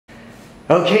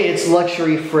Okay, it's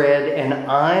Luxury Fred, and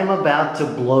I'm about to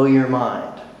blow your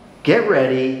mind. Get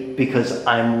ready, because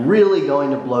I'm really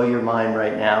going to blow your mind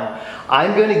right now.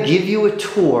 I'm going to give you a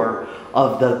tour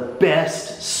of the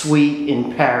best suite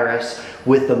in Paris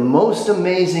with the most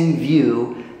amazing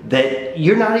view that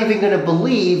you're not even going to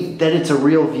believe that it's a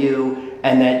real view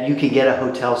and that you can get a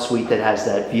hotel suite that has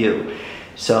that view.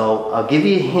 So I'll give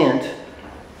you a hint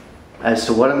as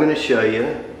to what I'm going to show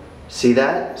you. See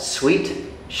that? Suite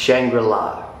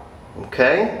Shangri-La.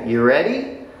 Okay, you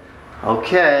ready?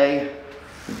 Okay,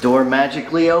 the door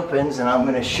magically opens and I'm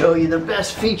going to show you the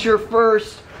best feature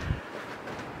first.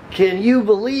 Can you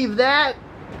believe that?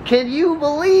 Can you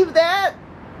believe that?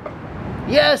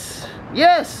 Yes,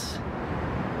 yes.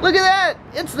 Look at that.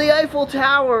 It's the Eiffel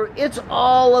Tower. It's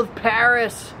all of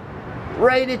Paris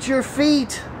right at your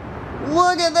feet.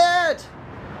 Look at that.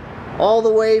 All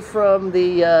the way from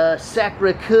the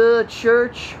Sacré-Coeur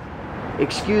church,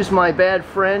 excuse my bad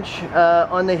French,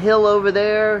 on the hill over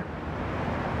there,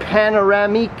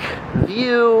 panoramic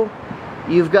view.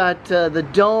 You've got the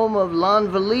dome of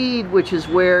l'Invalide, which is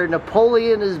where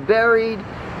Napoleon is buried.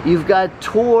 You've got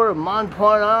Tour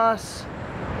Montparnasse,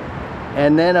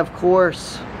 and then of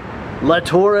course La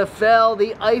Tour Eiffel,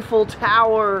 the Eiffel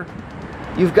Tower.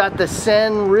 You've got the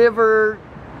Seine River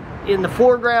in the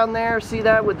foreground there, see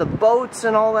that, with the boats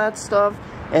and all that stuff.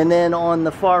 And then on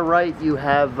the far right you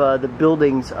have the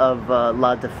buildings of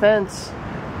La Défense.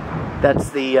 That's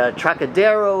the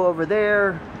Trocadero over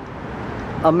there.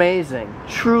 Amazing.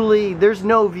 Truly, there's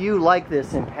no view like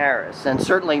this in Paris, and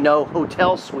certainly no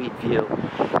hotel suite view.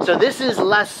 So this is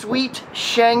La Suite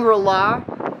Shangri-La,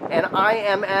 and I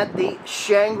am at the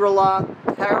Shangri-La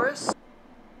Paris.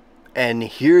 And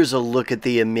here's a look at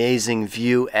the amazing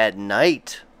view at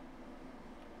night.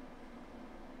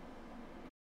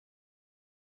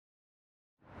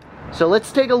 So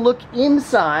let's take a look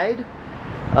inside.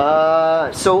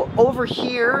 So over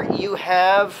here you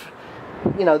have,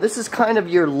 you know, this is kind of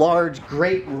your large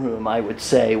great room, I would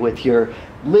say, with your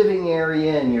living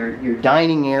area and your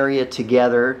dining area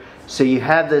together. So you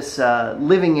have this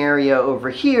living area over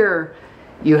here.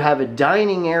 You have a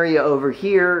dining area over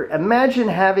here. Imagine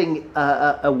having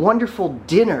a wonderful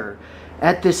dinner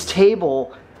at this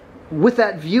table with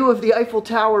that view of the Eiffel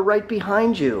Tower right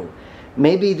behind you.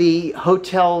 Maybe the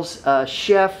hotel's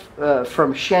chef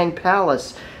from Shang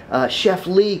Palace, Chef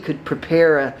Lelie, could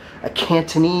prepare a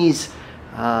Cantonese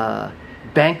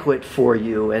banquet for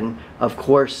you. And of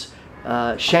course,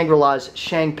 Shangri-La's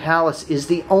Shang Palace is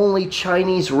the only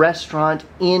Chinese restaurant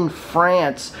in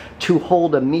France to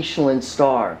hold a Michelin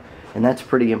star, and that's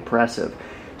pretty impressive.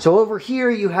 So over here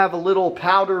you have a little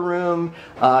powder room.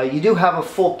 You do have a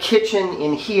full kitchen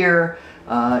in here.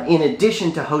 In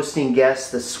addition to hosting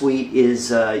guests, the suite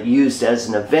is used as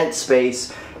an event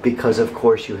space because, of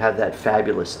course, you have that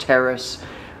fabulous terrace.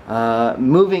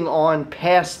 Moving on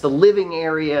past the living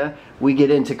area, we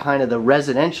get into kind of the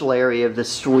residential area of the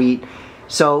suite.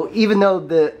 So even though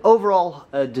the overall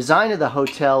design of the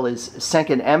hotel is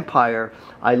Second Empire,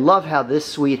 I love how this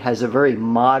suite has a very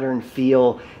modern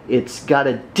feel. It's got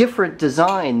a different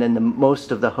design than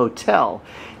most of the hotel.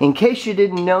 In case you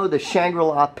didn't know, the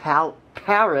Shangri-La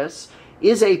Paris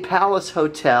is a palace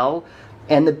hotel,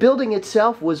 and the building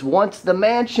itself was once the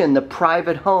mansion, the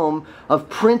private home of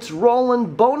Prince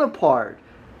Roland Bonaparte,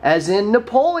 as in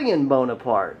Napoleon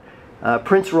Bonaparte.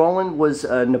 Prince Roland was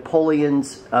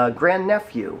Napoleon's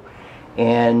grandnephew,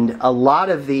 and a lot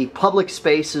of the public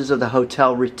spaces of the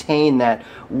hotel retain that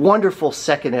wonderful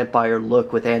Second Empire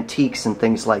look with antiques and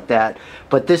things like that,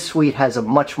 but this suite has a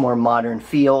much more modern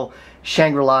feel.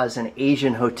 Shangri-La is an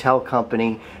Asian hotel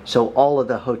company, so all of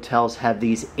the hotels have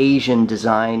these Asian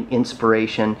design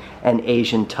inspiration and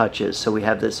Asian touches. So we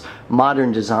have this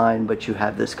modern design, but you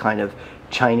have this kind of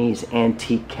Chinese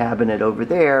antique cabinet over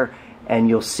there, and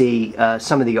you'll see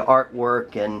some of the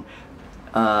artwork and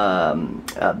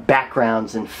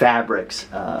backgrounds and fabrics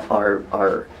have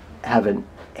a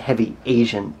heavy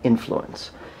Asian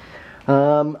influence.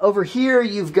 Over here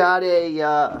you've got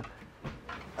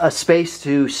a space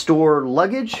to store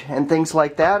luggage and things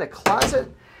like that, a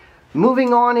closet.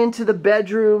 Moving on into the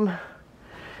bedroom,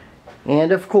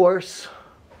 and of course,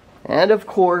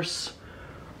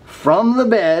 from the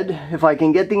bed, if I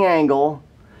can get the angle,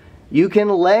 you can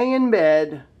lay in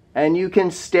bed and you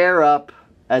can stare up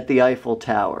at the Eiffel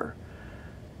Tower.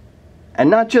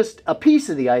 And not just a piece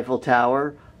of the Eiffel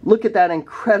Tower, look at that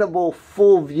incredible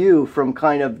full view from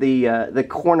kind of the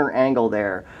corner angle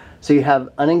there. So you have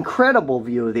an incredible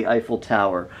view of the Eiffel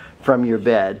Tower from your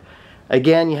bed.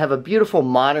 Again, you have a beautiful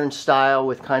modern style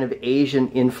with kind of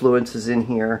Asian influences in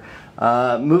here.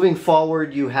 Moving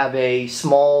forward, you have a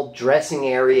small dressing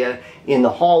area in the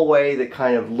hallway that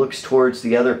kind of looks towards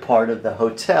the other part of the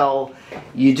hotel.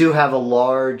 You do have a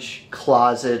large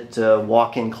closet,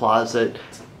 walk-in closet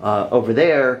over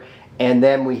there. And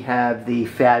then we have the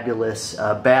fabulous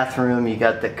bathroom. You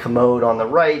got the commode on the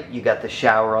right, you got the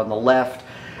shower on the left.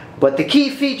 But the key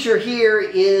feature here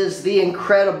is the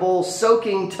incredible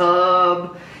soaking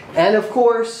tub. And of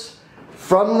course,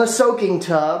 from the soaking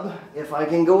tub, if I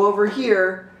can go over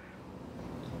here,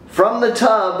 from the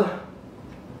tub,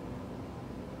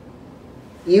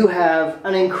 you have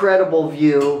an incredible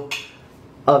view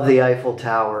of the Eiffel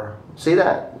Tower. See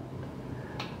that?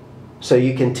 So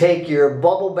you can take your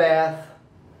bubble bath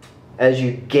as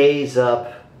you gaze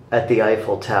up at the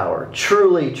Eiffel Tower.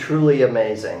 Truly, truly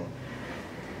amazing.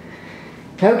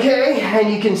 Okay,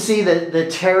 and you can see that the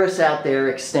terrace out there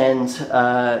extends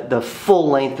the full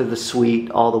length of the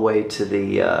suite all the way to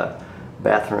the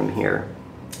bathroom here.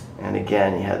 And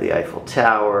again, you have the Eiffel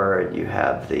Tower, and you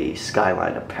have the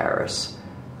skyline of Paris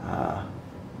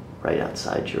right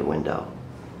outside your window.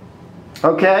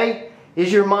 Okay,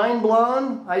 is your mind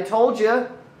blown? I told you.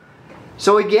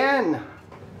 So again,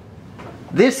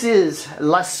 this is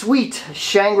La Suite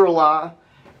Shangri-La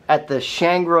at the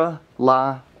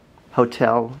Shangri-La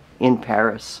Hotel in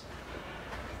Paris.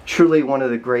 Truly one of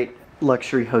the great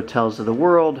luxury hotels of the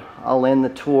world. I'll end the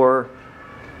tour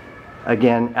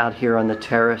again out here on the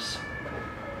terrace.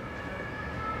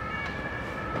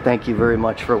 Thank you very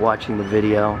much for watching the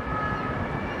video.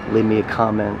 Leave me a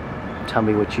comment. Tell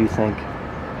me what you think.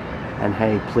 And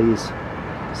hey, please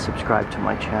subscribe to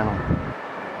my channel.